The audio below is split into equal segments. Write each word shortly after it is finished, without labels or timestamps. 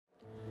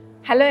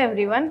Hello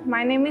everyone,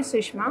 my name is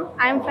Sushma.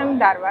 I am from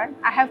Dharwad.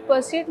 I have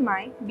pursued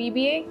my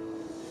BBA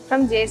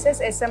from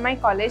JSS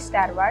SMI College,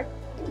 Dharwad.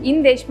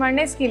 In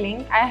Deshpande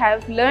skilling, I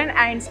have learned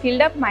and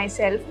skilled up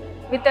myself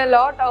with a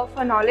lot of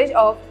knowledge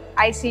of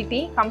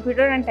ICT,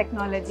 computer and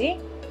technology,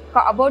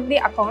 about the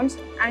accounts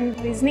and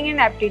listening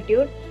and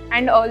aptitude,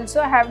 and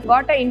also have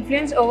got an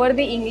influence over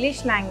the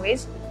English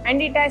language,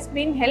 and it has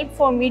been helpful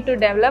for me to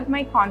develop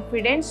my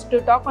confidence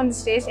to talk on the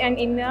stage and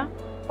in the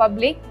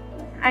public.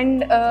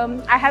 And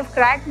I have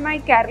cracked my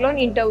Carlon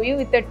interview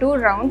with the 2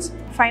 rounds.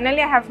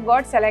 Finally, I have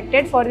got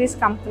selected for this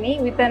company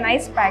with a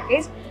nice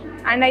package,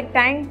 and I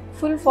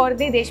thankful for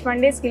the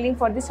Deshpande skilling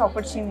for this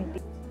opportunity.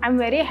 I am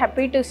very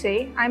happy to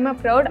say I am a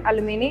proud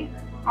alumni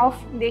of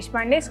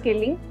Deshpande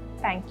skilling.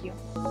 Thank you.